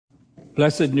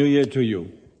Blessed New Year to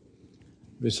you.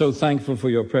 We're so thankful for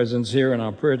your presence here, and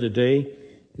our prayer today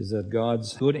is that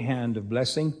God's good hand of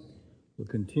blessing will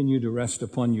continue to rest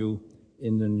upon you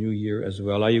in the new year as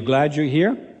well. Are you glad you're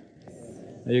here?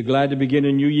 Are you glad to begin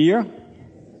a new year?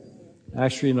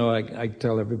 Actually, no, I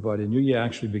tell everybody, New Year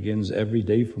actually begins every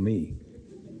day for me.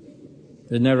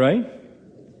 Isn't that right?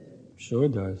 Sure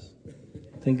it does.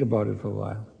 Think about it for a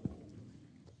while.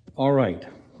 All right.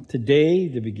 Today,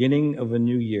 the beginning of a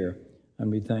new year, and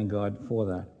we thank God for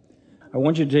that. I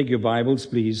want you to take your Bibles,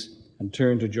 please, and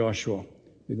turn to Joshua.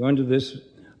 We're going to this.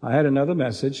 I had another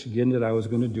message, again, that I was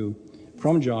going to do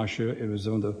from Joshua. It was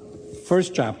on the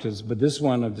first chapters, but this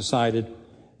one I've decided,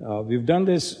 we've done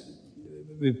this,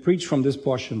 we've preached from this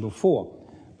portion before,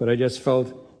 but I just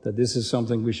felt that this is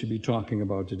something we should be talking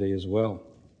about today as well.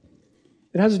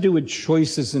 It has to do with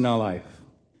choices in our life.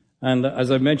 And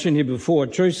as I mentioned here before,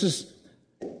 choices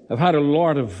have had a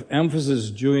lot of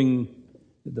emphasis during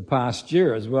the past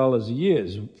year as well as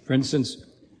years. For instance,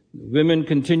 women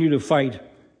continue to fight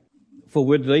for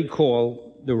what they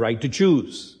call the right to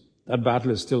choose. That battle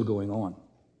is still going on,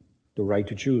 the right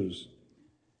to choose.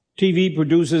 TV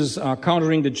producers are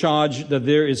countering the charge that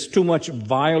there is too much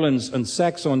violence and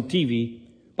sex on TV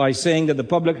by saying that the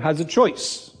public has a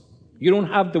choice. You don't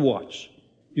have to watch.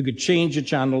 You could change the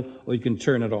channel or you can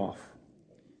turn it off.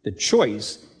 The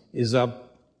choice is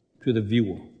up to the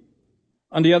viewer.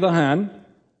 On the other hand,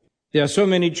 there are so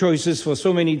many choices for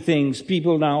so many things,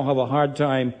 people now have a hard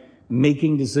time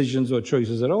making decisions or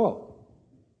choices at all.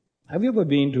 Have you ever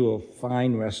been to a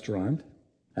fine restaurant,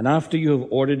 and after you have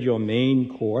ordered your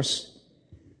main course,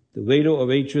 the waiter or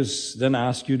waitress then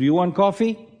asks you, do you want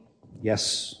coffee?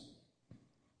 Yes.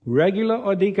 Regular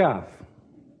or decaf?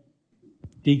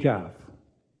 Decaf.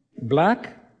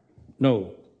 Black?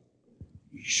 No.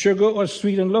 Sugar or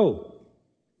sweet and low?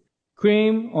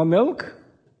 Cream or milk?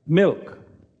 Milk.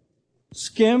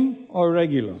 Skim or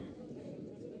regular?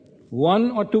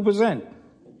 1 or 2%.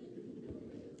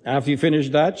 After you finish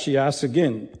that, she asks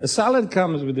again. A salad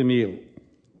comes with the meal.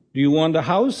 Do you want the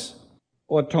house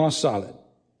or tossed salad?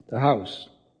 The house.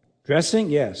 Dressing?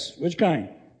 Yes. Which kind?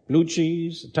 Blue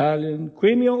cheese, Italian,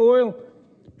 creamy or oil?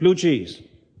 Blue cheese.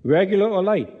 Regular or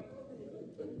light?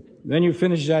 When you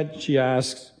finish that, she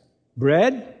asks,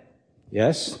 bread?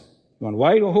 Yes. You want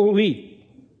white or whole wheat?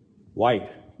 White.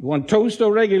 You want toast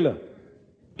or regular?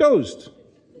 Toast.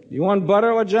 You want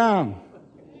butter or jam?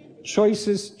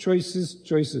 Choices, choices,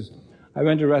 choices. I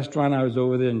went to a restaurant, I was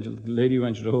over there, and the lady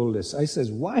went through the whole list. I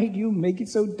says, why do you make it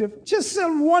so different? Just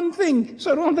sell one thing,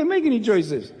 so I don't have to make any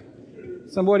choices.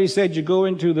 Somebody said, you go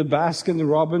into the Baskin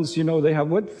Robbins, you know, they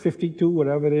have 52,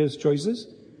 whatever it is,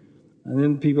 choices? And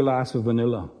then people ask for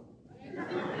vanilla.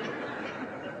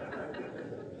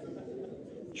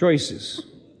 Choices.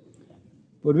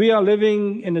 But we are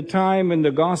living in a time when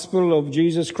the gospel of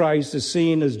Jesus Christ is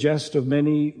seen as just of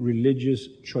many religious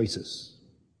choices.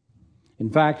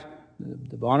 In fact,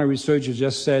 the Barna research has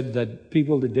just said that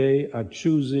people today are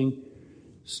choosing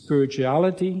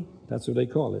spirituality, that's what they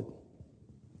call it,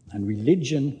 and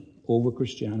religion over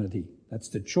Christianity. That's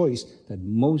the choice that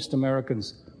most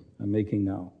Americans are making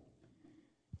now.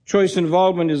 Choice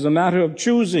involvement is a matter of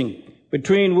choosing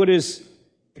between what is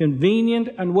convenient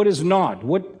and what is not,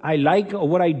 what I like or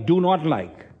what I do not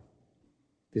like.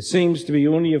 There seems to be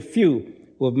only a few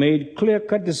who have made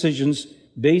clear-cut decisions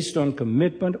based on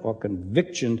commitment or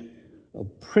conviction of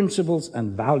principles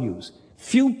and values.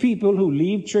 Few people who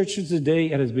leave churches today,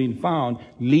 it has been found,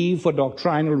 leave for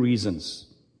doctrinal reasons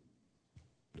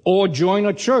or join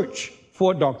a church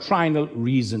for doctrinal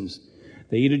reasons.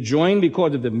 They either join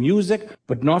because of the music,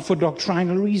 but not for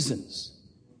doctrinal reasons.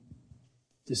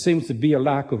 There seems to be a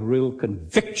lack of real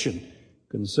conviction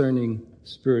concerning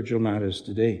spiritual matters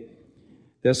today.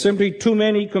 There are simply too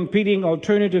many competing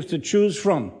alternatives to choose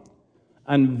from,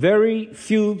 and very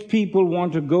few people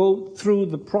want to go through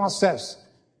the process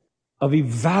of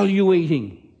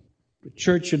evaluating the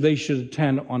church they should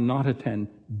attend or not attend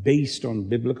based on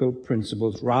biblical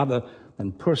principles rather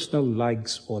than personal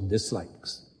likes or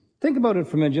dislikes. Think about it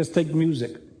for a minute. Just take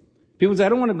music. People say, I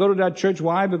don't want to go to that church.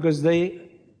 Why? Because they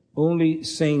only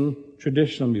sing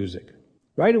traditional music.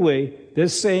 Right away, they're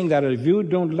saying that if you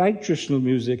don't like traditional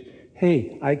music,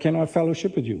 hey, I cannot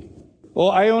fellowship with you.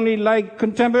 Or I only like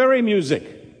contemporary music.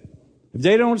 If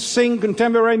they don't sing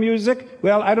contemporary music,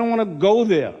 well, I don't want to go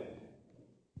there.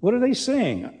 What are they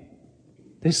saying?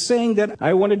 They're saying that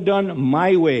I want it done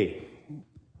my way.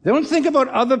 They don't think about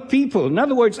other people. In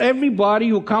other words, everybody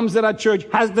who comes to that church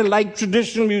has to like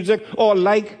traditional music or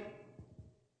like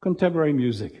contemporary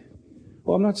music.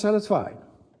 Oh, I'm not satisfied.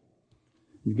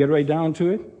 You get right down to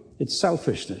it, it's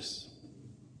selfishness.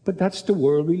 But that's the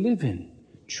world we live in.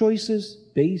 Choices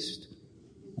based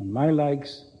on my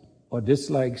likes or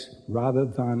dislikes rather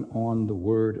than on the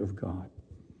Word of God.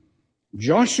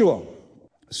 Joshua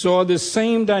saw the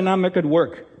same dynamic at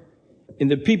work in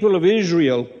the people of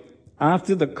Israel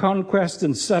after the conquest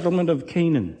and settlement of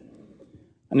Canaan.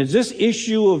 And it's this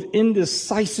issue of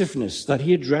indecisiveness that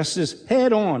he addresses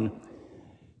head on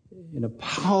in a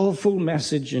powerful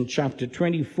message in chapter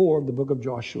 24 of the book of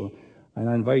Joshua. And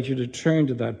I invite you to turn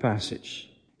to that passage.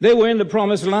 They were in the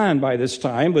promised land by this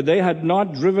time, but they had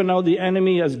not driven out the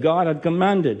enemy as God had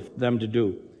commanded them to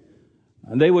do.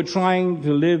 And they were trying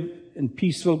to live in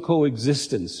peaceful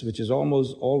coexistence, which is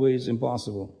almost always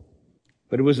impossible.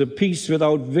 But it was a peace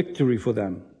without victory for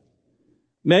them.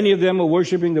 Many of them were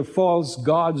worshiping the false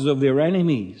gods of their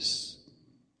enemies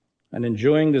and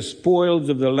enjoying the spoils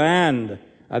of the land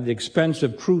at the expense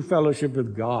of true fellowship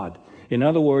with God. In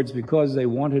other words, because they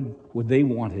wanted what they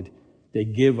wanted, they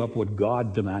gave up what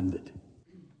God demanded.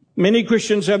 Many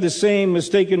Christians have the same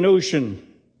mistaken notion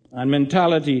and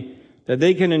mentality that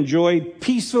they can enjoy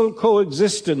peaceful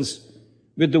coexistence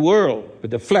with the world,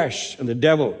 with the flesh and the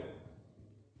devil.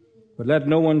 But let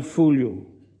no one fool you.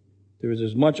 There is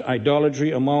as much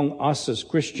idolatry among us as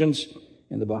Christians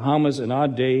in the Bahamas in our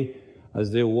day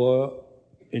as there were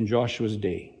in Joshua's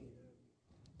day.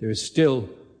 There is still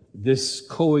this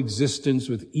coexistence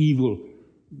with evil,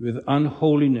 with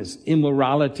unholiness,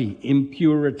 immorality,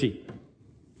 impurity.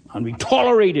 And we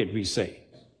tolerate it, we say.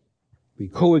 We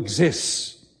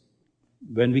coexist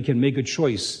when we can make a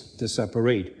choice to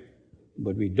separate.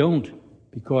 But we don't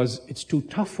because it's too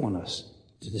tough on us.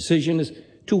 The decision is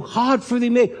too hard for me to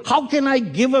make. How can I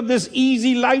give up this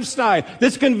easy lifestyle,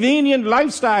 this convenient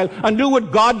lifestyle, and do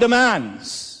what God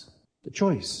demands? The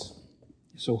choice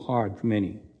is so hard for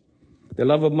many. The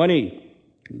love of money,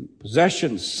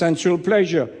 possessions, sensual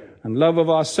pleasure, and love of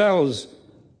ourselves,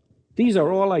 these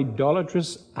are all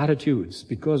idolatrous attitudes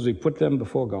because we put them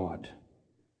before God.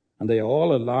 And they are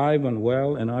all alive and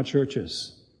well in our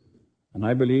churches. And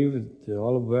I believe that they're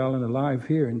all well and alive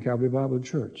here in Calvary Bible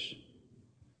Church.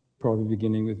 Probably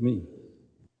beginning with me.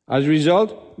 As a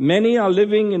result, many are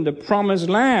living in the promised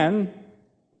land,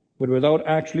 but without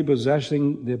actually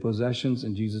possessing their possessions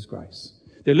in Jesus Christ.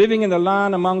 They're living in the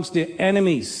land amongst their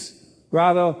enemies,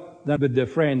 rather than with their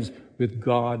friends, with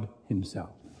God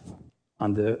Himself.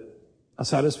 And they are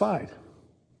satisfied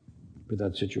with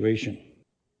that situation.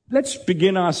 Let's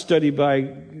begin our study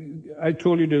by, I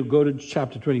told you to go to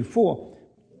chapter 24.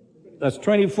 That's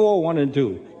 24, 1 and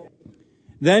 2.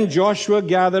 Then Joshua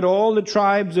gathered all the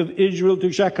tribes of Israel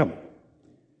to Shechem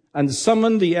and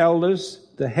summoned the elders,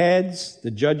 the heads, the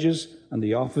judges, and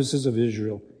the officers of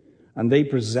Israel. And they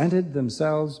presented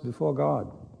themselves before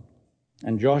God.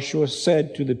 And Joshua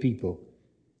said to the people,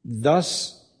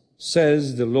 "Thus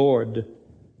says the Lord,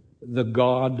 the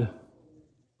God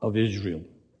of Israel."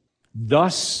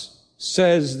 Thus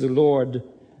says the Lord,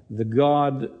 the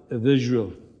God of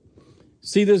Israel.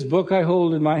 See this book I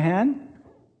hold in my hand?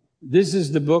 This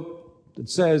is the book that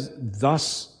says,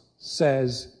 "Thus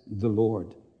says the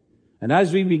Lord." And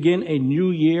as we begin a new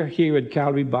year here at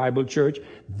Calvary Bible Church,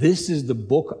 this is the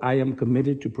book I am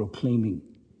committed to proclaiming.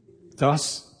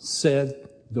 Thus said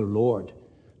the Lord.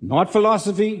 Not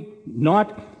philosophy,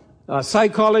 not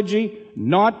psychology,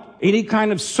 not any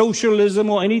kind of socialism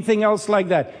or anything else like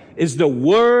that. It's the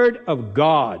Word of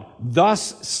God.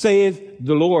 Thus saith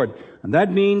the Lord. And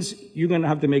that means you're going to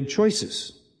have to make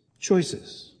choices.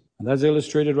 Choices. And that's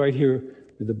illustrated right here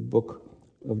with the book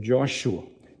of Joshua.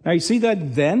 Now you see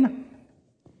that then?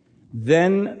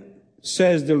 Then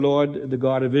says the Lord, the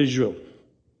God of Israel.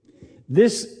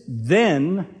 This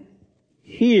then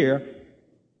here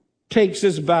takes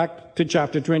us back to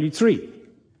chapter 23.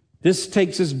 This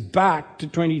takes us back to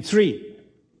 23,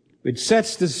 which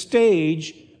sets the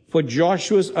stage for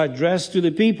Joshua's address to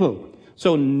the people.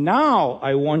 So now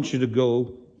I want you to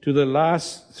go to the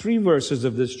last 3 verses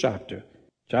of this chapter.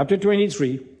 Chapter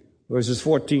 23, verses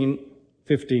 14,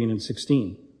 15, and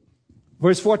 16.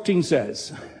 Verse 14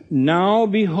 says, "Now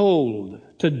behold,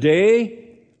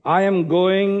 today I am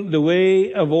going the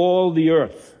way of all the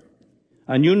earth.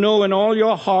 And you know in all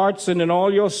your hearts and in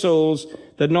all your souls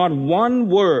that not one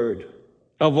word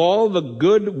of all the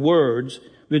good words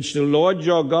which the Lord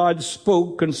your God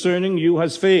spoke concerning you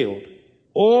has failed.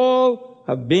 All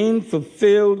have been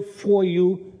fulfilled for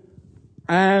you,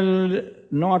 and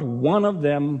not one of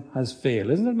them has failed."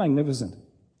 Isn't that magnificent?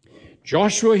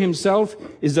 Joshua himself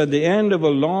is at the end of a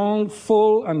long,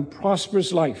 full, and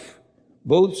prosperous life,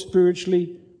 both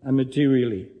spiritually and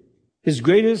materially. His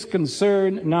greatest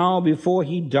concern now before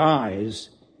he dies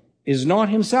is not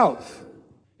himself.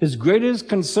 His greatest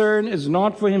concern is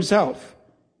not for himself.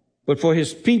 but for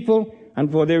his people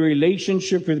and for their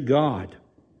relationship with God.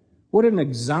 What an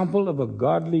example of a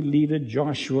godly leader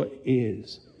Joshua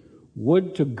is.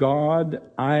 Would to God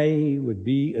I would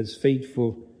be as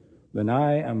faithful when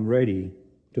I am ready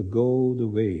to go the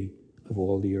way of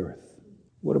all the earth.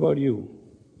 What about you?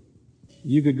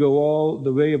 You could go all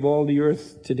the way of all the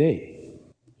earth today.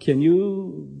 Can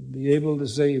you be able to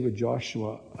say with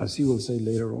Joshua, as he will say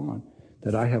later on,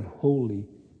 that I have wholly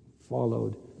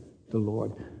followed the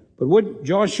Lord? But what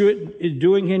Joshua is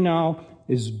doing here now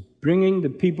is bringing the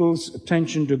people's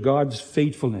attention to God's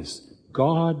faithfulness.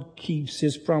 God keeps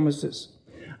his promises.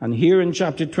 And here in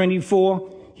chapter 24,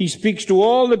 he speaks to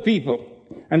all the people,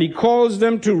 and he calls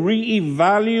them to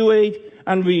reevaluate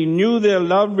and renew their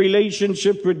love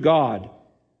relationship with God.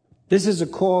 This is a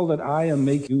call that I am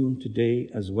making you today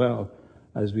as well,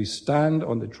 as we stand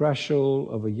on the threshold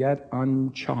of a yet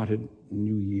uncharted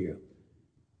new year.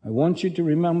 I want you to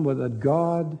remember that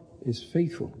God is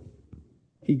faithful.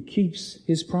 He keeps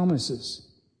his promises.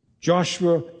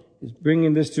 Joshua is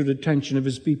bringing this to the attention of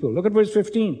his people. Look at verse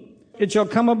 15. It shall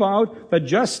come about that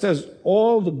just as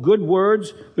all the good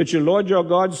words which the Lord your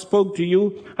God spoke to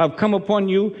you have come upon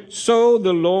you, so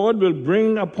the Lord will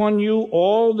bring upon you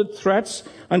all the threats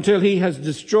until he has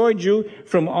destroyed you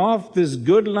from off this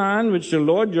good land which the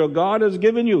Lord your God has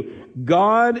given you.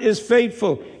 God is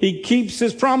faithful. He keeps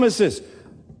his promises.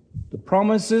 The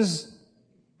promises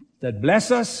that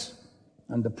bless us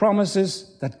and the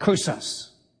promises that curse us.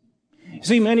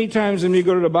 See, many times when we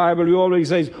go to the Bible, we always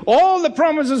say, all the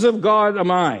promises of God are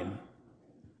mine.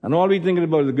 And all we're thinking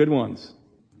about are the good ones.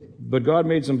 But God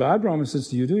made some bad promises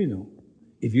to you too, you know.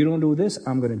 If you don't do this,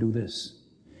 I'm going to do this.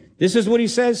 This is what he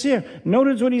says here.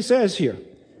 Notice what he says here.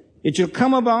 It shall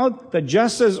come about that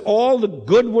just as all the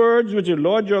good words which the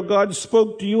Lord your God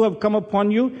spoke to you have come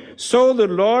upon you, so the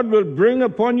Lord will bring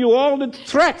upon you all the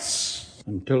threats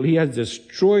until he has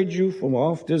destroyed you from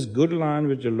off this good land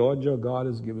which the Lord your God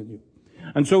has given you.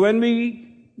 And so when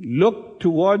we look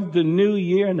toward the new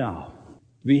year now,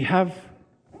 we have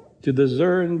to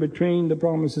discern between the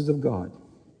promises of God.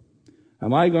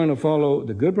 Am I going to follow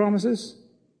the good promises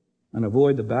and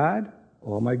avoid the bad,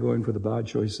 or am I going for the bad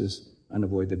choices and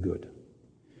avoid the good?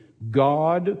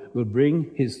 God will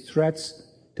bring his threats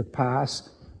to pass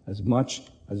as much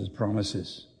as his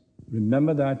promises.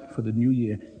 Remember that for the new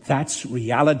year. That's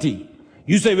reality.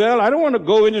 You say, well, I don't want to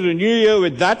go into the new year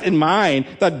with that in mind,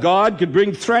 that God could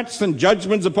bring threats and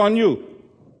judgments upon you.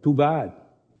 Too bad.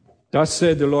 Thus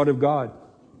said the Lord of God,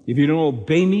 if you don't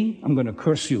obey me, I'm going to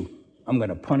curse you. I'm going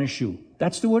to punish you.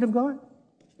 That's the word of God.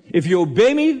 If you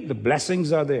obey me, the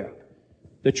blessings are there.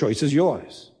 The choice is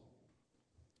yours.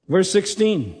 Verse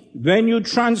 16, when you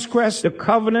transgress the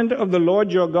covenant of the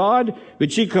Lord your God,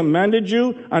 which he commanded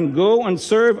you, and go and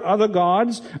serve other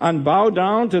gods, and bow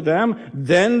down to them,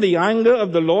 then the anger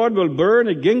of the Lord will burn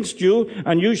against you,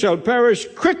 and you shall perish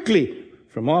quickly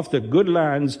from off the good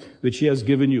lands which he has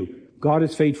given you. God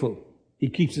is faithful. He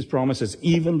keeps his promises,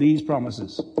 even these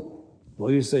promises.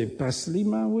 Well, you say, Pastor Lee,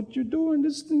 man, what you doing?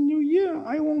 This is the new year.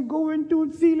 I won't go into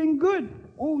it feeling good.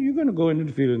 Oh, you're going to go into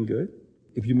it feeling good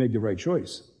if you make the right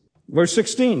choice. Verse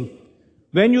 16,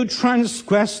 when you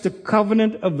transgress the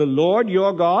covenant of the Lord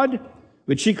your God,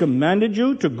 which he commanded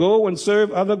you to go and serve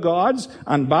other gods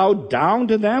and bow down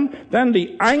to them, then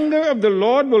the anger of the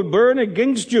Lord will burn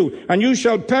against you, and you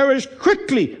shall perish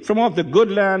quickly from off the good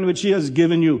land which he has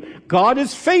given you. God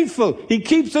is faithful. He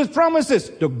keeps his promises,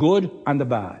 the good and the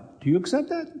bad. Do you accept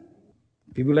that?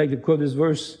 People like to quote this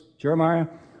verse, Jeremiah,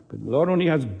 but the Lord only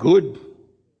has good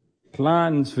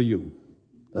plans for you.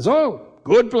 That's all.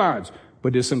 Good plans.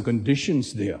 But there's some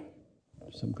conditions there.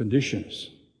 Some conditions.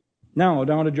 Now,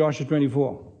 down to Joshua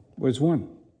 24, verse 1.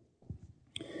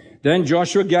 Then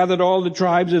Joshua gathered all the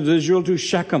tribes of Israel to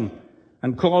Shechem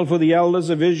and called for the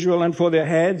elders of Israel and for their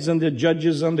heads and the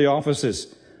judges and the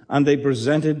officers. And they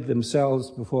presented themselves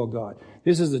before God.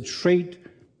 This is a trait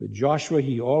with Joshua.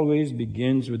 He always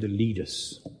begins with the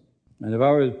leaders. And if I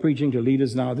were preaching to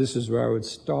leaders now, this is where I would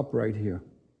stop right here.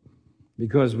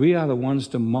 Because we are the ones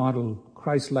to model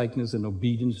Christ-likeness and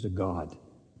obedience to God.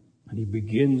 And he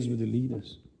begins with the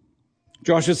leaders.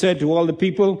 Joshua said to all the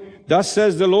people, thus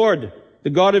says the Lord, the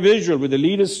God of Israel, with the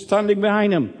leaders standing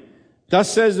behind him.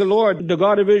 Thus says the Lord, the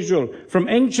God of Israel, from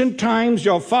ancient times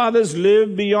your fathers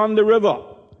lived beyond the river,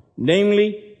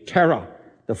 namely Terah,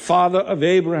 the father of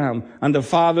Abraham and the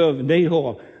father of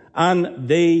Nahor, and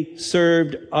they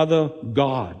served other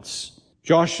gods.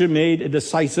 Joshua made a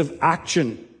decisive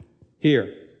action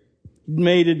here. He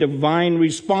made a divine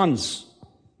response.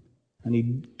 And he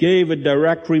gave a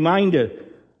direct reminder,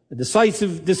 a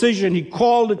decisive decision. He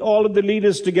called all of the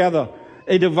leaders together.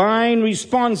 A divine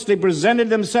response. They presented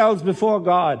themselves before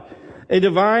God. A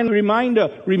divine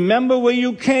reminder. Remember where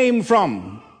you came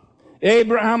from.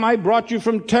 Abraham, I brought you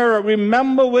from Terah.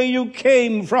 Remember where you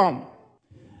came from.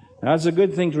 That's a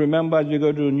good thing to remember as we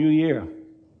go to a new year.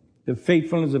 The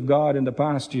faithfulness of God in the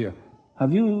past year.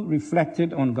 Have you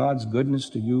reflected on God's goodness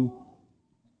to you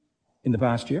in the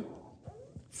past year?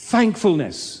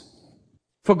 Thankfulness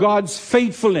for God's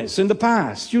faithfulness in the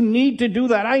past. You need to do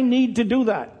that. I need to do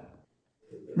that.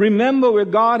 Remember where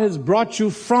God has brought you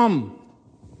from.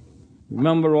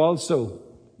 Remember also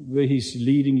where He's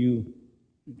leading you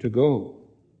to go.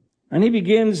 And He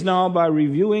begins now by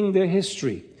reviewing their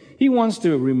history. He wants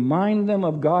to remind them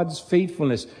of God's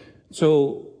faithfulness.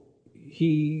 So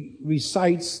He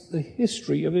recites the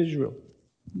history of Israel.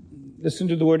 Listen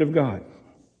to the Word of God.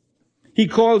 He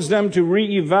calls them to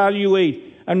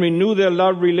reevaluate and renew their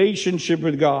love relationship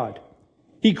with God.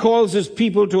 He calls His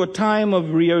people to a time of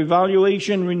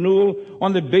reevaluation, renewal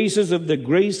on the basis of the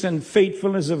grace and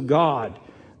faithfulness of God.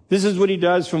 This is what He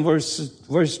does from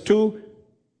verse 2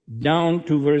 down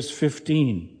to verse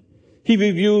 15. He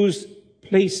reviews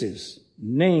places,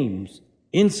 names,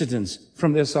 incidents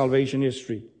from their salvation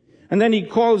history. And then He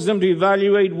calls them to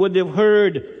evaluate what they've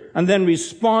heard and then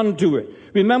respond to it.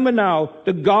 Remember now,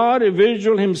 the God of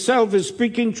Israel Himself is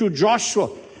speaking through Joshua.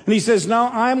 And He says, now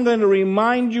I'm going to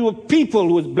remind you of people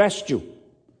who have blessed you.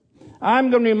 I'm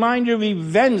going to remind you of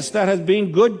events that has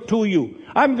been good to you.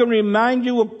 I'm going to remind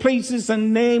you of places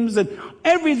and names and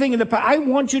everything in the past. I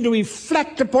want you to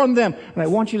reflect upon them. And I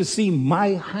want you to see my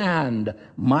hand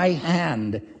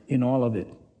in all of it.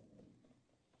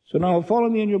 So now follow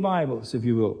me in your Bibles, if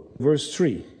you will. Verse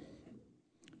 3.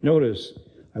 Notice,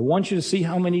 I want you to see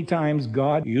how many times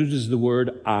God uses the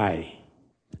word I.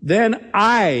 Then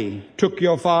I took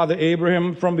your father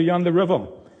Abraham from beyond the river,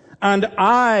 and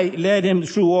I led him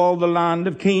through all the land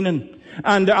of Canaan,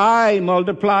 and I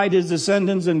multiplied his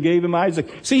descendants and gave him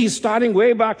Isaac. See, he's starting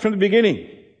way back from the beginning,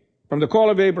 from the call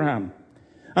of Abraham.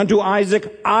 And to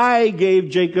Isaac I gave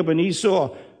Jacob and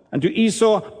Esau, and to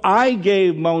Esau I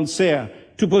gave Mount Seir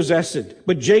to possess it.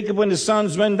 But Jacob and his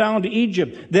sons went down to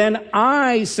Egypt. Then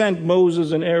I sent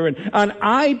Moses and Aaron, and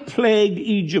I plagued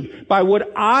Egypt by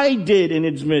what I did in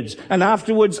its midst. And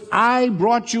afterwards I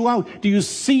brought you out. Do you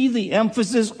see the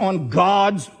emphasis on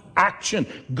God's action,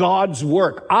 God's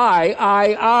work?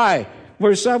 I.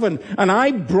 Verse 7, and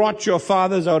I brought your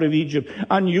fathers out of Egypt,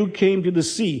 and you came to the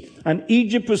sea. And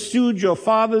Egypt pursued your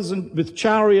fathers with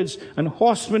chariots and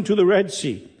horsemen to the Red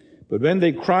Sea. But when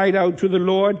they cried out to the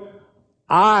Lord,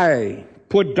 I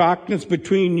put darkness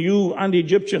between you and the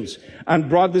Egyptians, and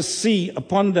brought the sea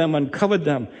upon them and covered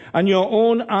them. And your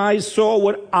own eyes saw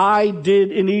what I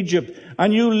did in Egypt.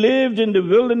 And you lived in the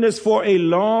wilderness for a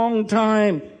long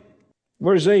time.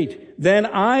 Verse 8, then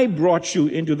I brought you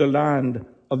into the land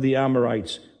of the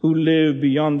Amorites, who live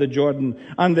beyond the Jordan,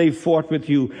 and they fought with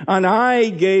you. And I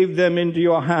gave them into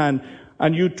your hand,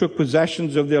 and you took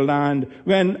possessions of their land,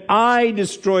 when I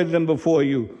destroyed them before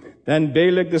you. Then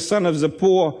Balak the son of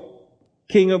Zippor,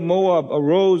 king of Moab,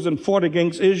 arose and fought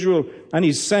against Israel, and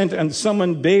he sent and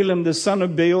summoned Balaam the son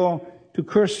of Beor to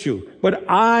curse you. But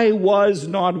I was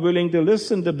not willing to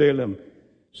listen to Balaam,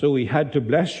 so he had to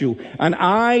bless you, and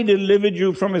I delivered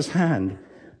you from his hand.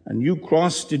 And you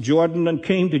crossed the Jordan and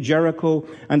came to Jericho,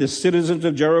 and the citizens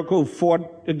of Jericho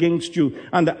fought against you,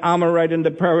 and the Amorite and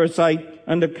the Perizzite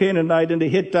and the Canaanite and the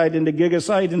Hittite and the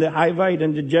Girgashite and the Hivite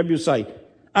and the Jebusite.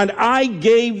 And I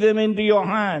gave them into your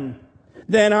hand.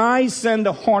 Then I sent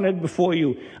a hornet before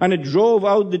you, and it drove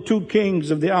out the 2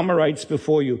 kings of the Amorites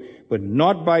before you, but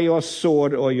not by your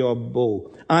sword or your bow.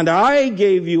 And I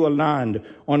gave you a land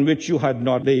on which you had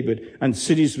not labored, and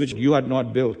cities which you had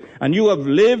not built. And you have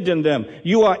lived in them.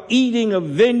 You are eating of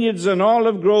vineyards and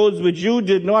olive groves which you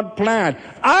did not plant.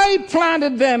 I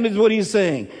planted them, is what he's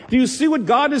saying. Do you see what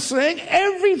God is saying?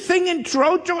 Everything in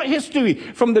throughout your history,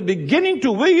 from the beginning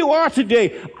to where you are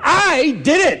today, I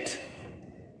did it.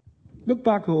 Look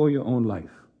back over your own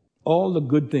life. All the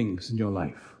good things in your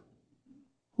life.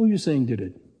 Who are you saying did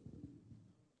it?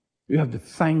 You have to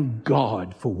thank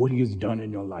God for what He has done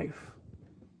in your life.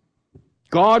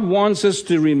 God wants us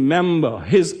to remember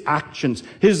His actions,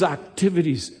 His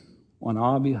activities on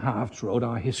our behalf throughout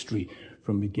our history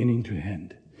from beginning to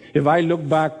end. If I look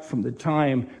back from the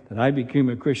time that I became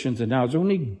a Christian to now, it's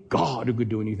only God who could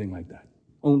do anything like that.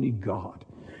 Only God.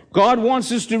 God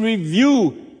wants us to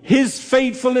review His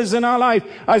faithfulness in our life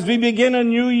as we begin a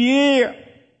new year.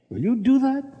 Will you do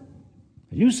that?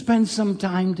 Will you spend some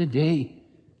time today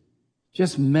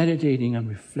just meditating and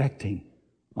reflecting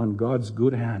on God's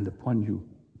good hand upon you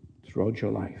throughout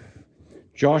your life?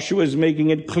 Joshua is making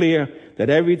it clear that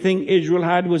everything Israel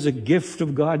had was a gift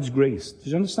of God's grace. Did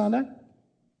you understand that?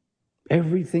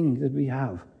 Everything that we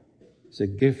have is a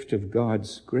gift of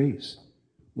God's grace.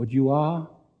 What you are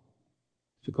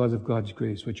is because of God's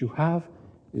grace. What you have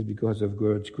is because of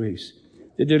God's grace.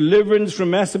 The deliverance from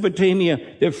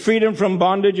Mesopotamia, the freedom from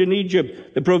bondage in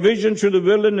Egypt, the provision through the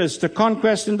wilderness, the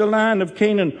conquest in the land of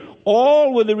Canaan,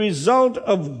 all were the result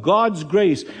of God's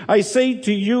grace. I say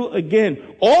to you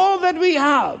again, all that we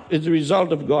have is the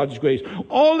result of God's grace.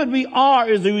 All that we are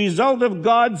is the result of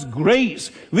God's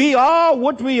grace. We are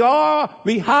what we are.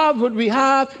 We have what we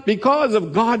have because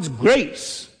of God's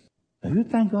grace. And you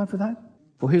thank God for that?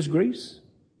 For His grace?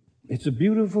 It's a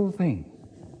beautiful thing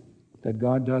that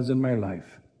God does in my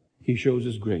life. He shows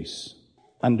His grace.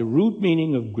 And the root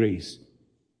meaning of grace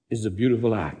is a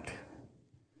beautiful act.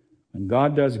 When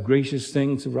God does gracious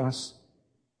things for us,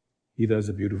 He does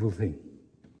a beautiful thing.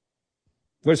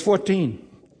 Verse 14.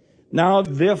 Now,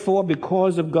 therefore,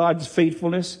 because of God's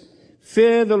faithfulness,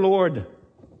 fear the Lord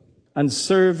and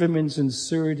serve Him in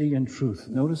sincerity and truth.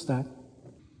 Notice that.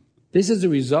 This is a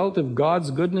result of God's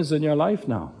goodness in your life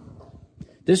now.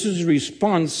 This is a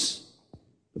response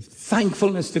of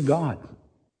thankfulness to God.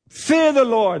 Fear the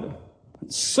Lord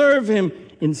and serve Him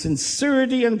in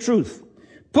sincerity and truth.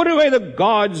 Put away the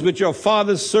gods which your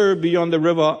fathers served beyond the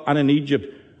river and in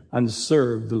Egypt, and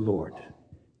serve the Lord.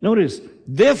 Notice,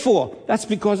 therefore, that's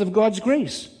because of God's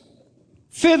grace.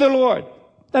 Fear the Lord.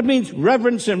 That means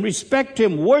reverence Him, respect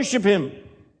Him, worship Him.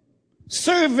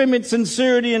 Serve Him in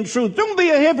sincerity and truth. Don't be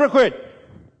a hypocrite.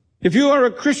 If you are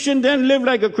a Christian, then live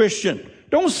like a Christian.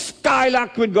 Don't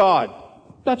skylark with God.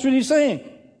 That's what He's saying.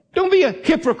 Don't be a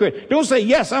hypocrite. Don't say,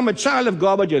 yes, I'm a child of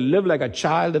God, but you live like a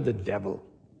child of the devil.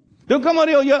 Don't come out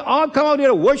here, I'll come out here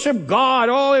to worship God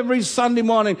every Sunday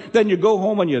morning. Then you go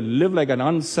home and you live like an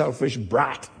unselfish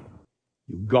brat.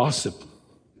 You gossip.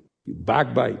 You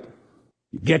backbite.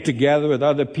 You get together with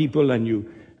other people and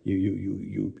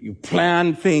you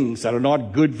plan things that are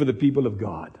not good for the people of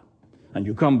God. And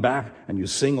you come back and you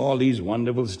sing all these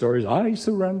wonderful stories. I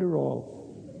surrender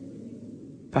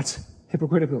all. That's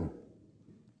hypocritical.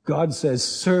 God says,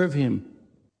 serve Him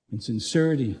in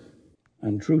sincerity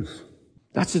and truth.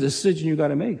 That's a decision you got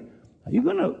to make. Are you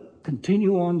going to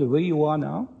continue on the way you are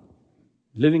now,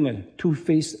 living a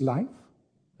two-faced life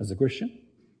as a Christian?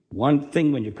 One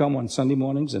thing when you come on Sunday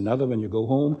mornings, another when you go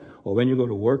home, or when you go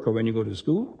to work, or when you go to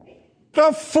school?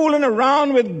 Stop fooling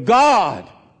around with God,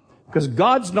 because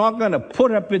God's not going to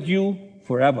put up with you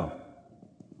forever.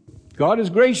 God is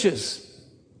gracious,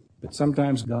 but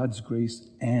sometimes God's grace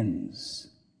ends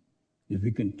if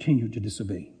we continue to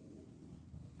disobey.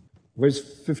 Verse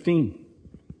 15.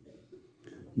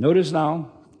 Notice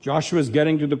now, Joshua is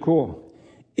getting to the core.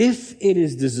 If it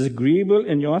is disagreeable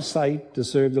in your sight to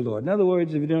serve the Lord. In other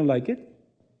words, if you don't like it,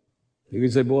 you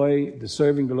can say, boy, the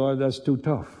serving the Lord, that's too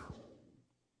tough.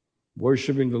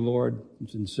 Worshipping the Lord in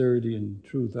sincerity and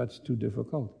truth, that's too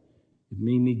difficult. It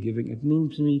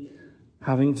means me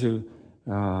having to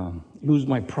lose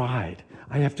my pride.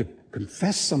 I have to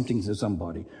confess something to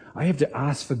somebody. I have to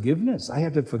ask forgiveness. I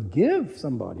have to forgive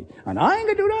somebody. And I ain't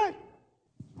going to do that.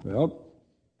 Well,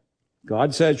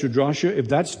 God says to Joshua, if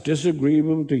that's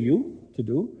disagreeable to you to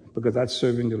do, because that's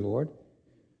serving the Lord,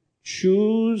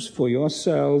 choose for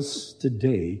yourselves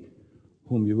today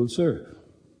whom you will serve.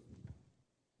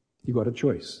 You got a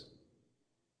choice.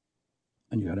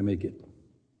 And you got to make it.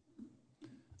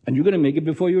 And you're going to make it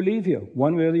before you leave here,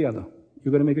 one way or the other.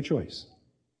 You're going to make a choice.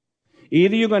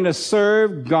 Either you're going to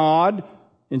serve God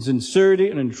in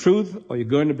sincerity and in truth, or you're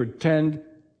going to pretend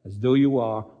as though you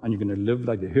are, and you're going to live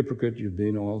like the hypocrite you've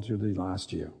been all through the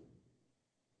last year.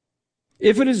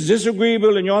 If it is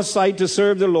disagreeable in your sight to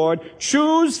serve the Lord,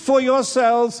 choose for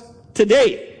yourselves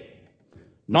today.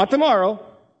 Not tomorrow,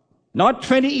 not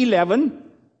 2011,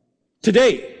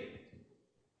 today.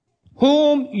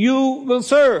 Whom you will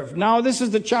serve. Now this is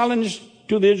the challenge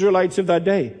to the Israelites of that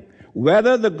day.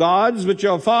 Whether the gods which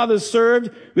your fathers served,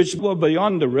 which were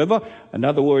beyond the river, in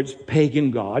other words,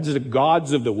 pagan gods, the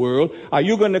gods of the world, are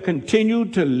you going to continue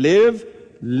to live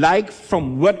like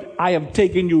from what I have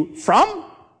taken you from?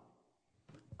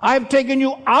 I've taken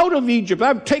you out of Egypt.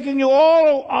 I've taken you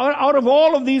all out of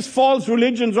all of these false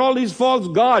religions, all these false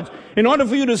gods, in order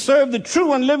for you to serve the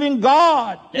true and living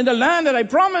God in the land that I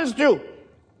promised you.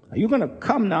 Are you going to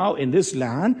come now in this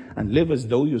land and live as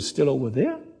though you're still over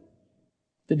there?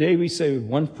 Today we say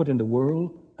 1 foot in the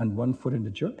world and 1 foot in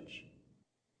the church.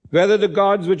 Whether the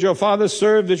gods which your fathers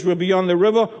served, which were beyond the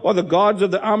river, or the gods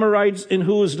of the Amorites in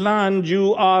whose land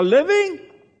you are living.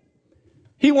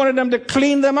 He wanted them to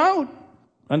clean them out,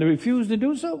 and they refused to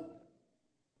do so.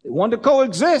 They want to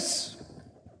coexist.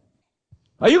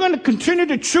 Are you going to continue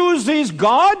to choose these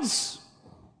gods?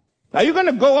 Are you going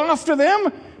to go after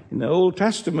them? In the Old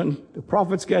Testament, the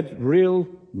prophets get real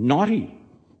naughty.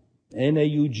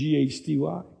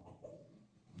 N-A-U-G-H-T-Y.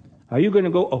 Are you going to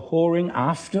go a-whoring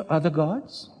after other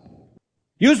gods?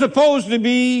 You're supposed to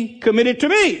be committed to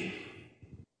me.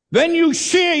 When you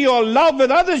share your love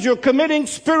with others, you're committing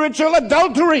spiritual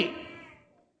adultery.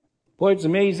 Boy, it's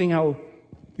amazing how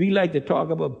we like to talk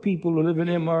about people who live in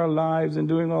immoral lives and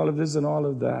doing all of this and all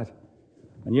of that.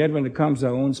 And yet when it comes to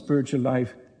our own spiritual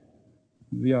life,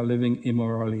 we are living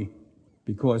immorally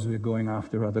because we're going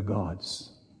after other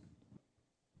gods.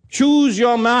 Choose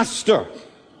your master.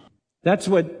 That's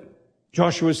what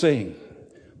Joshua is saying.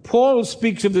 Paul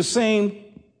speaks of the same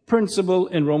principle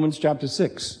in Romans chapter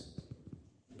 6.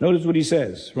 Notice what he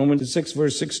says. Romans 6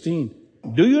 verse 16.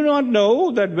 Do you not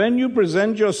know that when you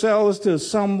present yourselves to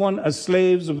someone as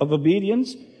slaves of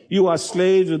obedience, you are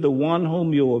slaves of the one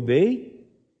whom you obey,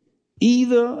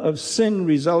 either of sin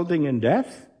resulting in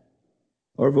death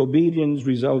or of obedience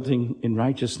resulting in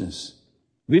righteousness?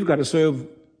 We've got to serve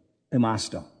a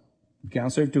master. You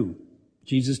can't serve two.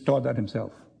 Jesus taught that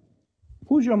himself.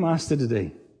 Who's your master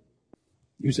today?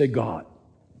 You say God.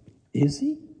 Is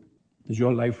he? Does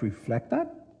your life reflect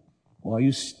that? Or are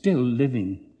you still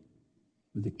living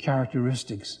with the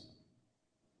characteristics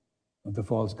of the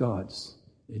false gods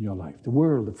in your life? The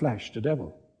world, the flesh, the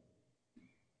devil.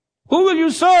 Who will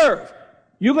you serve?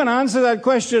 You can answer that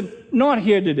question not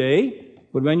here today,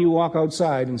 but when you walk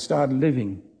outside and start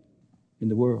living in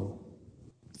the world.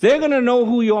 They're going to know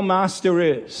who your master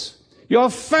is. Your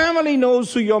family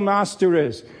knows who your master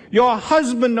is. Your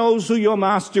husband knows who your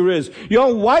master is.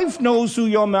 Your wife knows who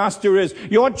your master is.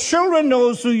 Your children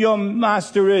knows who your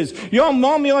master is. Your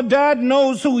mom, your dad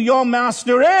knows who your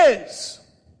master is.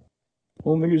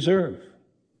 Whom will you serve?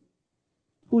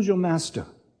 Who's your master?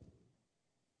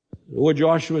 What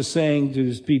Joshua is saying to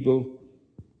his people,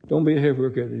 don't be a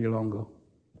hypocrite any longer.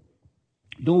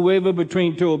 Don't waver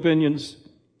between two opinions.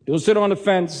 Don't sit on the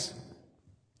fence.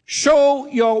 Show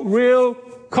your real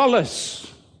colors.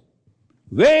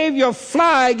 Wave your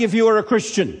flag if you are a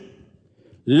Christian.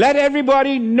 Let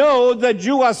everybody know that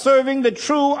you are serving the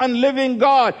true and living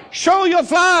God. Show your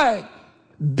flag.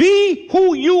 Be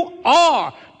who you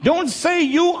are. Don't say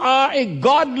you are a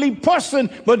godly person,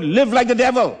 but live like the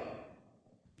devil.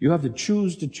 You have to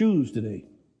choose today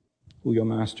who your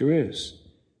master is.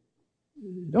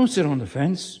 Don't sit on the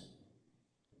fence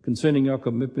concerning your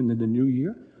commitment in the new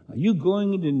year. Are you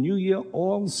going into the new year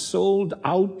all sold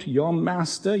out to your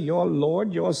master, your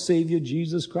Lord, your Savior,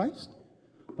 Jesus Christ?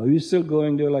 Or are you still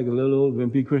going there like a little old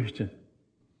wimpy Christian?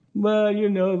 Well,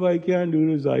 if I can't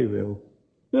do this, I will.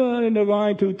 No, and if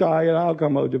I'm too tired, I'll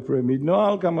come out to prayer meeting. No,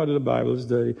 I'll come out to the Bible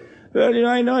study. Well,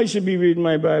 I know I should be reading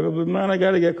my Bible, but man, I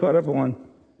got to get caught up on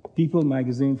People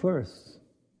magazine first.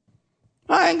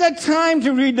 I ain't got time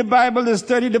to read the Bible, to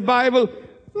study the Bible.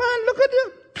 Man, look at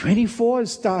you. 24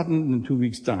 is starting in 2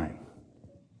 weeks' time.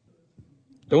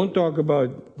 Don't talk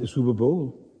about the Super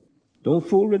Bowl. Don't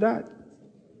fool with that.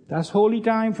 That's holy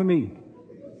time for me.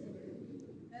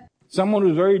 Someone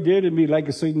who's very dear to me like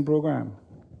a certain program.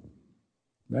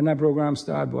 When that program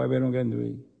starts, boy, we don't get into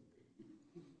it.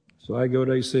 So I go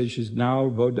there and say, she's now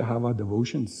about to have our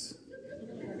devotions.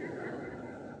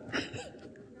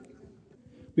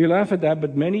 We laugh at that,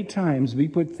 but many times we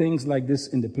put things like this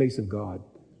in the place of God.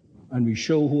 And we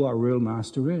show who our real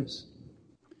master is.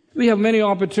 We have many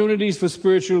opportunities for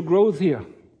spiritual growth here.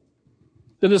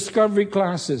 The discovery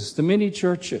classes, the mini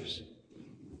churches,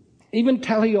 even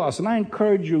Teleos. And I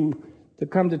encourage you to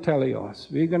come to Teleos.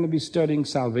 We're going to be studying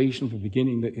salvation from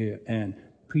beginning to end,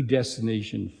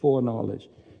 predestination, foreknowledge.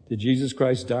 Did Jesus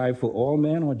Christ die for all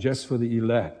men or just for the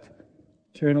elect?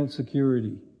 Eternal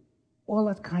security. All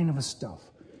that kind of stuff.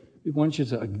 We want you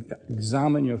to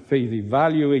examine your faith,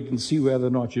 evaluate and see whether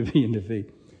or not you're in the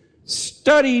faith.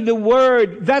 Study the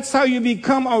Word. That's how you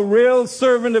become a real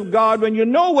servant of God. When you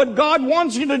know what God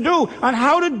wants you to do and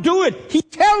how to do it, He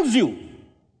tells you.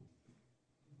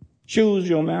 Choose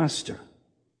your master.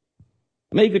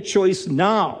 Make a choice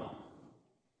now.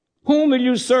 Whom will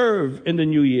you serve in the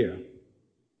new year?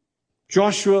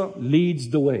 Joshua leads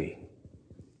the way,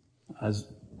 as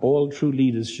all true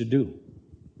leaders should do.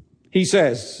 He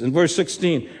says in verse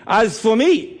 16, as for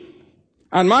me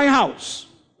and my house,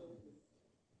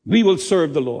 we will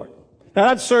serve the Lord. Now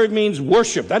that serve means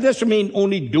worship. That doesn't mean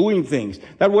only doing things.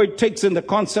 That word takes in the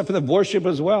concept of worship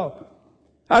as well.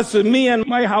 As for me and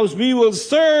my house, we will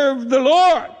serve the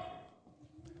Lord.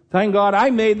 Thank God I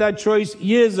made that choice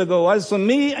years ago. As for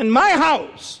me and my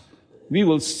house, we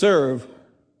will serve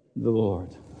the Lord.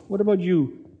 What about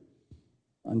you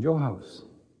and your house?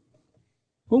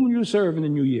 Whom will you serve in the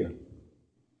new year?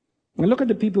 And look at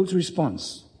the people's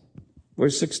response.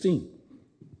 Verse 16.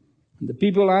 And the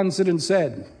people answered and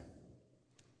said,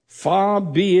 far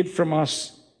be it from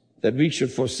us that we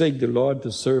should forsake the Lord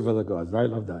to serve other gods. I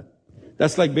love that.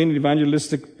 That's like being an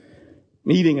evangelistic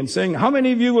meeting and saying, how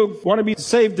many of you will want to be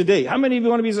saved today? How many of you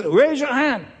want to be saved? Raise your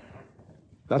hand.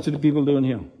 That's what the people doing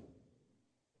here.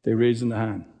 They're raising the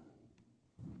hand.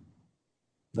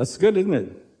 That's good, isn't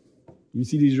it? You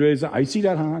see these raised, I see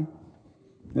that hand.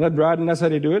 Isn't that Brad? And that's how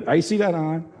they do it. I see that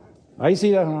hand. I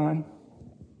see that hand.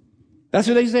 That's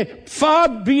what they say. Far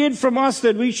be it from us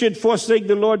that we should forsake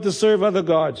the Lord to serve other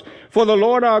gods. For the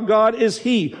Lord our God is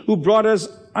He who brought us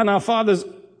and our fathers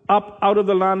up out of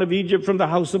the land of Egypt from the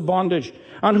house of bondage,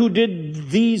 and who did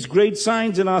these great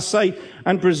signs in our sight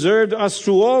and preserved us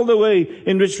through all the way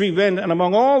in which we went and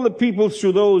among all the peoples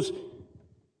through those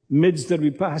midst that we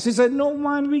passed. He said, no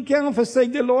man, we cannot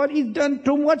forsake the Lord. He's done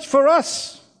too much for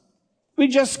us. We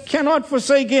just cannot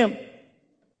forsake Him.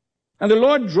 And the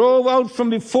Lord drove out from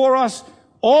before us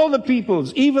all the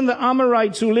peoples, even the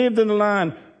Amorites who lived in the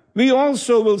land. We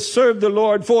also will serve the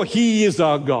Lord, for He is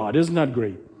our God. Isn't that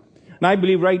great? And I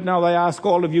believe right now, I ask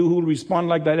all of you who will respond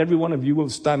like that, every one of you will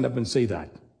stand up and say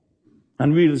that.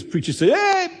 And we as preachers say,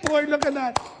 hey, boy, look at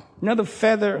that. Another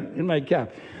feather in my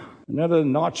cap. Another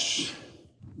notch.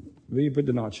 Where you put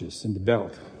the notches? In the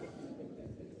belt.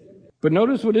 But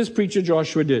notice what this preacher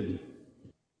Joshua did.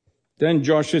 Then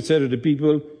Joshua said to the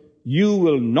people, you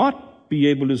will not be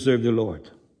able to serve the Lord,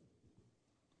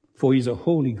 for He's a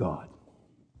holy God.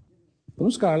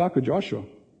 Don't skylark with Joshua.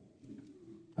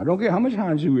 I don't care how much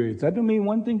hands you raise. That don't mean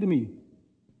one thing to me.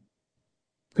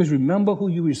 Because remember who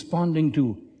you're responding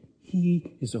to.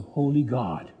 He is a holy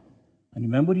God. And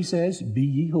remember what He says, be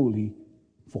ye holy,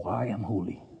 for I am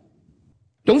holy.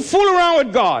 Don't fool around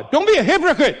with God. Don't be a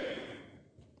hypocrite.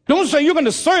 Don't say you're going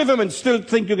to serve Him and still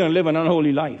think you're going to live an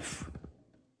unholy life.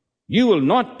 You will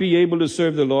not be able to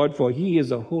serve the Lord, for He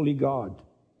is a holy God.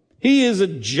 He is a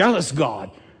jealous God.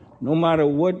 No matter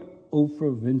what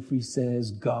Oprah Winfrey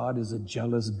says, God is a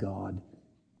jealous God.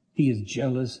 He is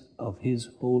jealous of His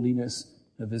holiness,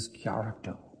 of His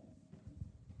character.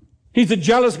 He's a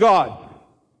jealous God.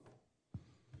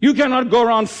 You cannot go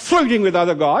around flirting with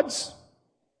other gods.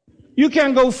 You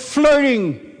can't go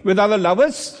flirting with other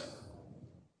lovers.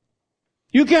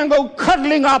 You can't go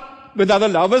cuddling up with other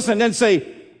lovers and then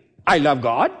say, I love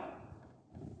God.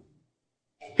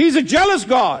 He's a jealous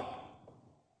God.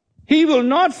 He will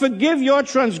not forgive your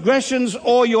transgressions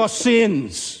or your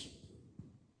sins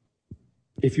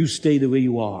if you stay the way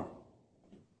you are.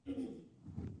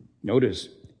 Notice,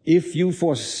 if you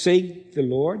forsake the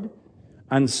Lord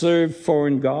and serve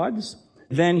foreign gods,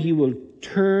 then He will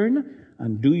turn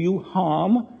and do you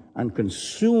harm and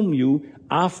consume you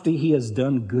after He has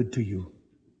done good to you.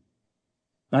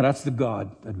 Now that's the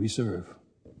God that we serve,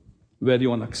 whether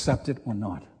you want to accept it or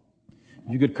not.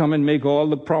 You could come and make all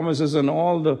the promises and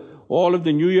all of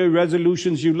the New Year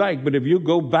resolutions you like, but if you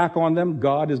go back on them,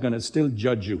 God is going to still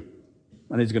judge you,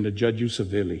 and He's going to judge you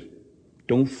severely.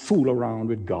 Don't fool around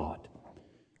with God.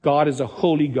 God is a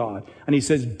holy God, and He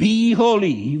says, be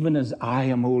holy, even as I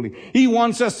am holy. He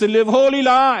wants us to live holy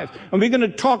lives, and we're going to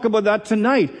talk about that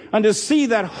tonight, and to see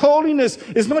that holiness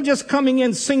is not just coming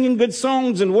in, singing good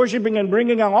songs and worshiping and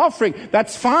bringing our offering.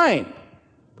 That's fine.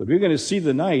 But we're going to see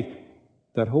tonight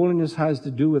that holiness has to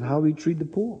do with how we treat the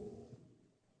poor.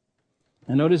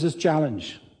 And notice this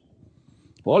challenge.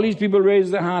 All these people raise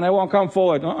their hand. I won't come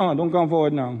forward. Don't come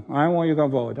forward now. I want you to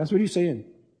come forward. That's what He's saying.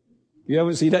 You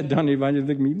ever see that done in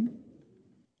evangelistic meeting?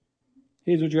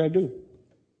 Here's what you got to do.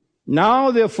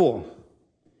 Now, therefore,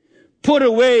 put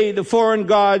away the foreign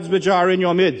gods which are in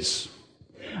your midst,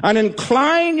 and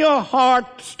incline your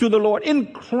hearts to the Lord.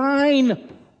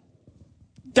 Incline.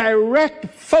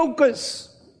 Direct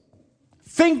focus.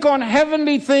 Think on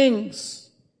heavenly things.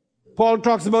 Paul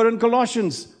talks about in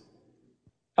Colossians,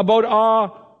 about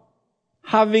our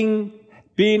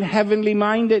being heavenly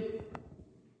minded.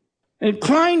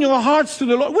 Incline your hearts to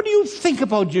the Lord. What do you think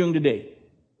about during the day?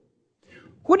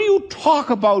 What do you talk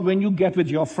about when you get with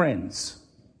your friends?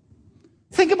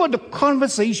 Think about the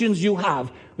conversations you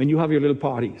have when you have your little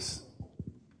parties.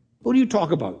 What do you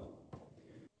talk about?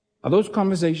 Are those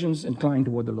conversations inclined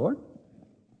toward the Lord?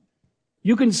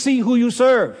 You can see who you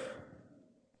serve,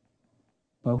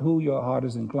 or who your heart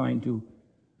is inclined to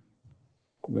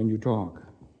when you talk.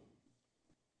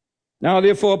 Now,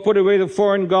 therefore, put away the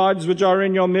foreign gods which are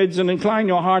in your midst, and incline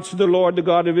your hearts to the Lord, the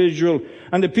God of Israel.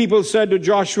 And the people said to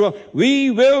Joshua, we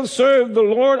will serve the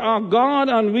Lord our God,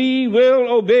 and we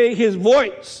will obey His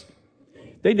voice.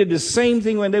 They did the same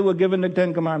thing when they were given the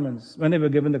Ten Commandments, when they were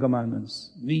given the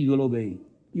commandments. We will obey.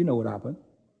 You know what happened.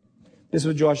 This is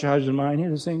what Joshua has in mind here,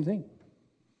 the same thing.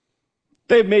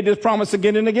 They've made this promise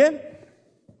again and again.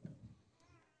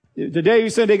 Today you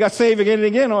said they got saved again and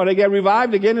again, or they got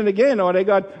revived again and again, or they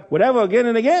got whatever again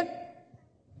and again.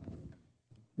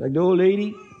 Like the old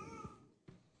lady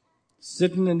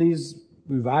sitting in these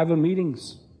revival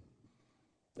meetings.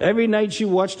 Every night she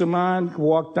watched a man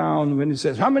walk down when he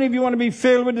says, how many of you want to be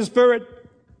filled with the Spirit?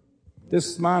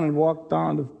 This man would walk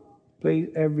down the place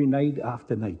every night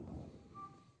after night.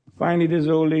 Finally, this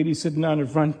old lady sitting down in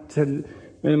front, when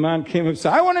the man came up and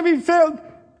said, I want to be filled.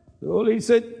 The old lady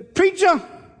said, preacher,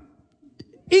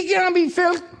 he can't be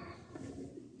filled.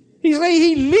 He's like,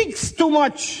 he leaks too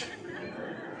much.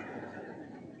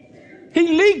 He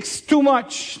leaks too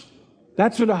much.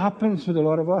 That's what happens with a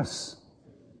lot of us.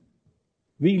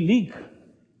 We leak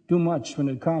too much when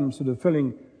it comes to the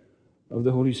filling of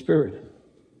the Holy Spirit.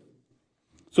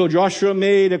 So Joshua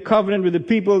made a covenant with the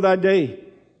people that day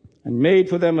and made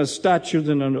for them a statute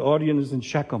and an ordinance in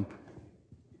Shechem.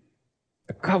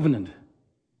 A covenant.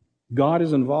 God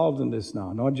is involved in this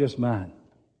now, not just man.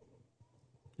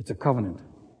 It's a covenant.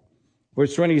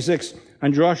 Verse 26,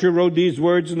 and Joshua wrote these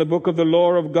words in the book of the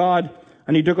law of God,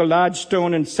 and he took a large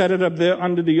stone and set it up there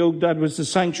under the oak that was the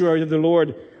sanctuary of the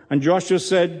Lord. And Joshua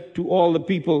said to all the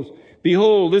people,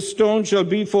 behold, this stone shall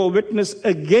be for witness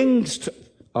against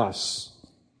us.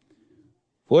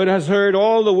 For it has heard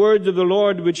all the words of the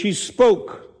Lord which he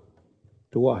spoke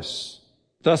to us.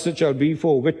 Thus it shall be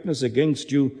for witness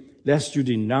against you, lest you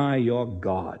deny your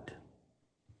God.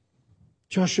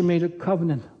 Joshua made a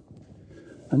covenant.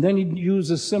 And then he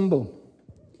used a symbol.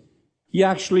 He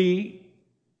actually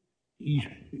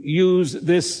used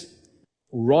this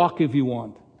rock, if you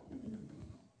want.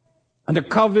 And the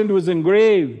covenant was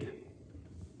engraved.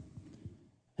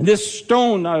 And this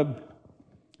stone,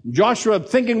 Joshua,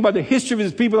 thinking about the history of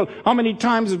his people, how many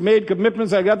times have made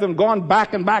commitments like that and gone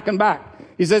back and back and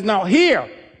back. He says, now here,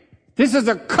 this is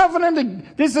a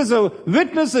covenant, this is a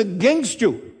witness against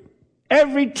you.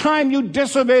 Every time you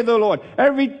disobey the Lord,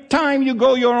 every time you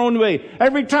go your own way,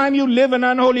 every time you live an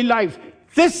unholy life,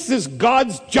 this is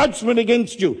God's judgment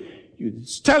against you.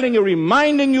 It's telling you,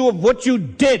 reminding you of what you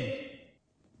did.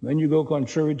 When you go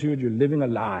contrary to it, you're living a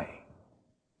lie.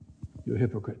 You're a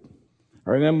hypocrite.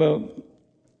 I remember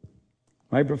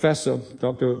my professor,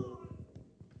 Dr.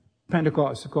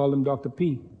 Pentecost, I called him Dr.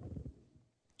 P.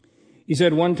 He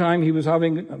said one time he was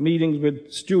having meetings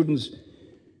with students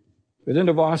within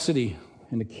the varsity,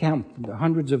 in the camp, the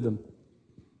hundreds of them.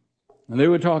 And they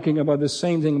were talking about the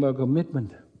same thing about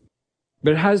commitment.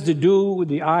 But it has to do with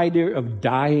the idea of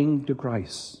dying to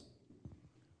Christ.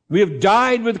 We have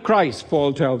died with Christ,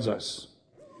 Paul tells us.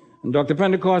 And Dr.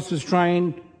 Pentecost was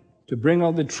trying to bring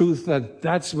out the truth that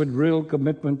that's what real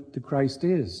commitment to Christ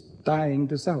is, dying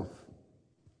to self.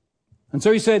 And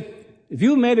so he said, if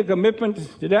you made a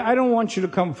commitment today, I don't want you to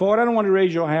come forward, I don't want to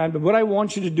raise your hand, but what I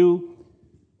want you to do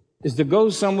is to go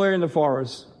somewhere in the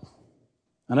forest,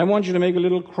 and I want you to make a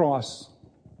little cross,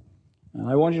 and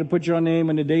I want you to put your name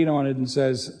and the date on it and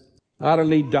says,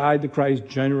 Adderley died to Christ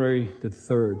January the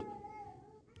 3rd,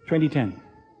 2010.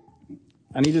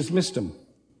 And he dismissed him.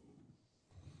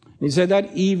 And he said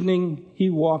that evening he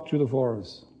walked through the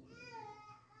forest.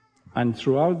 And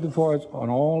throughout the forest, on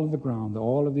all of the ground,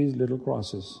 all of these little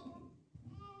crosses,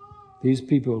 these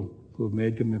people who have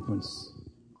made commitments,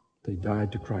 they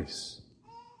died to Christ.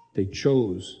 They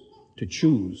chose to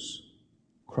choose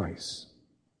Christ.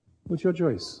 What's your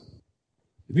choice?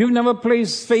 If you've never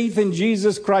placed faith in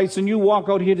Jesus Christ and you walk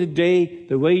out here today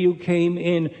the way you came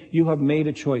in, you have made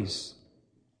a choice.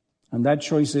 And that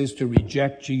choice is to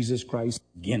reject Jesus Christ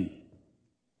again.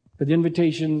 But the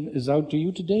invitation is out to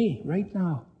you today, right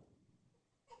now.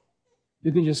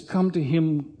 You can just come to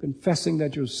Him confessing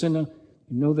that you're a sinner.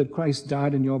 You know that Christ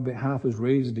died on your behalf, was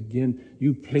raised again.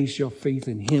 You place your faith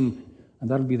in Him. And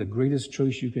that'll be the greatest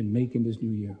choice you can make in this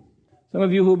new year. Some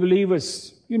of you who believe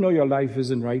us, you know your life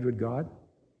isn't right with God.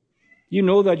 You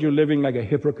know that you're living like a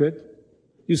hypocrite.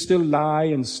 You still lie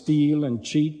and steal and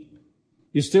cheat.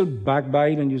 You still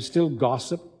backbite and you still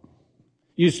gossip.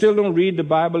 You still don't read the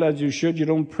Bible as you should. You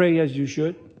don't pray as you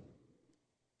should.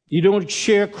 You don't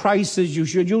share Christ as you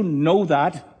should. You know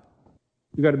that.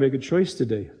 You got to make a choice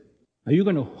today. Are you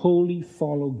going to wholly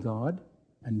follow God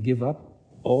and give up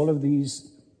all of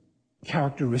these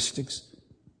characteristics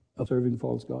of serving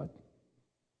false God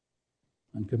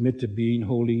and commit to being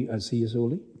holy as He is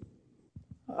holy?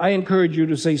 I encourage you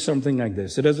to say something like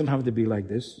this. It doesn't have to be like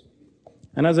this.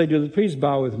 And as I do this, please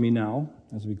bow with me now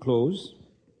as we close.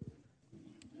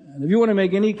 And if you want to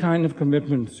make any kind of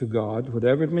commitment to God,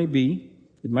 whatever it may be,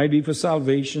 it might be for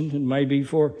salvation, it might be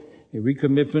for a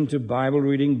recommitment to Bible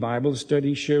reading, Bible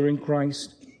study, sharing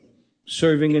Christ.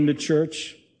 serving in the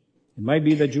church. It might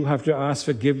be that you have to ask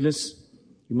forgiveness.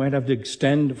 You might have to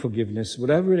extend forgiveness,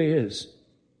 whatever it is.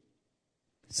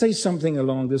 Say something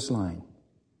along this line.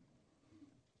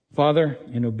 Father,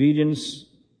 in obedience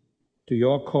to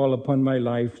your call upon my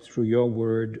life through your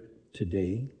word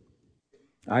today,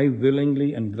 I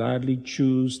willingly and gladly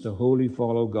choose to wholly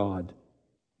follow God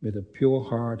with a pure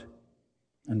heart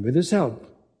and with His help,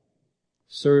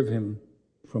 serve Him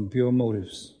from pure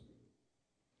motives.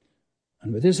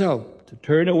 And with His help, to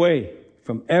turn away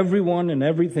from everyone and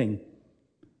everything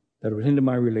that would hinder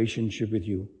my relationship with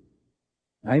you.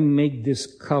 I make this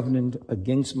covenant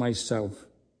against myself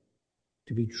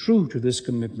to be true to this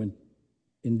commitment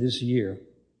in this year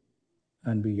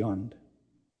and beyond.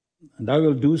 And I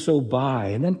will do so by,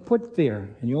 and then put there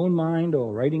in your own mind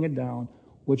or writing it down,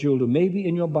 what you'll do. Maybe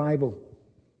in your Bible.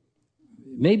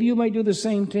 Maybe you might do the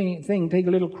same thing. Take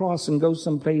a little cross and go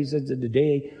someplace that the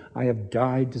day I have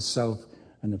died to self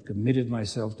and have committed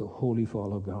myself to wholly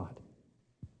follow God.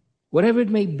 Whatever it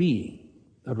may be,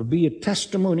 that will be a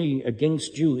testimony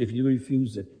against you if you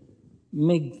refuse it.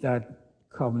 Make that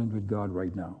covenant with God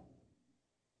right now.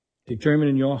 Determine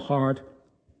in your heart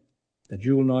that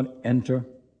you will not enter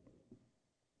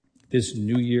this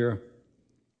new year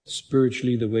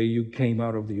spiritually the way you came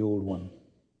out of the old one,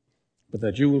 but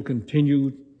that you will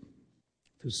continue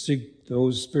to seek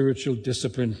those spiritual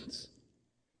disciplines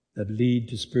that lead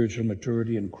to spiritual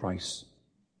maturity in Christ,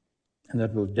 and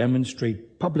that will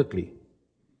demonstrate publicly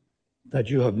that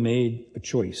you have made a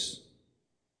choice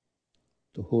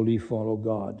to wholly follow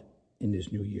God in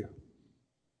this new year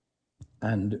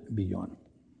and beyond.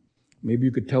 Maybe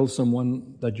you could tell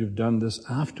someone that you've done this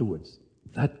afterwards.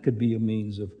 That could be a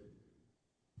means of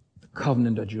the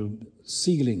covenant that you're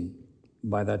sealing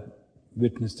by that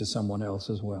witness to someone else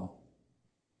as well.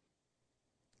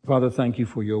 Father, thank you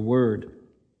for your word.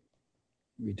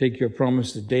 We take your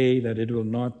promise today that it will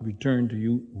not return to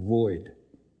you void,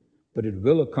 but it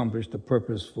will accomplish the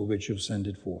purpose for which you've sent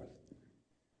it forth.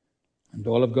 And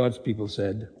all of God's people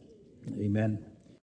said, Amen.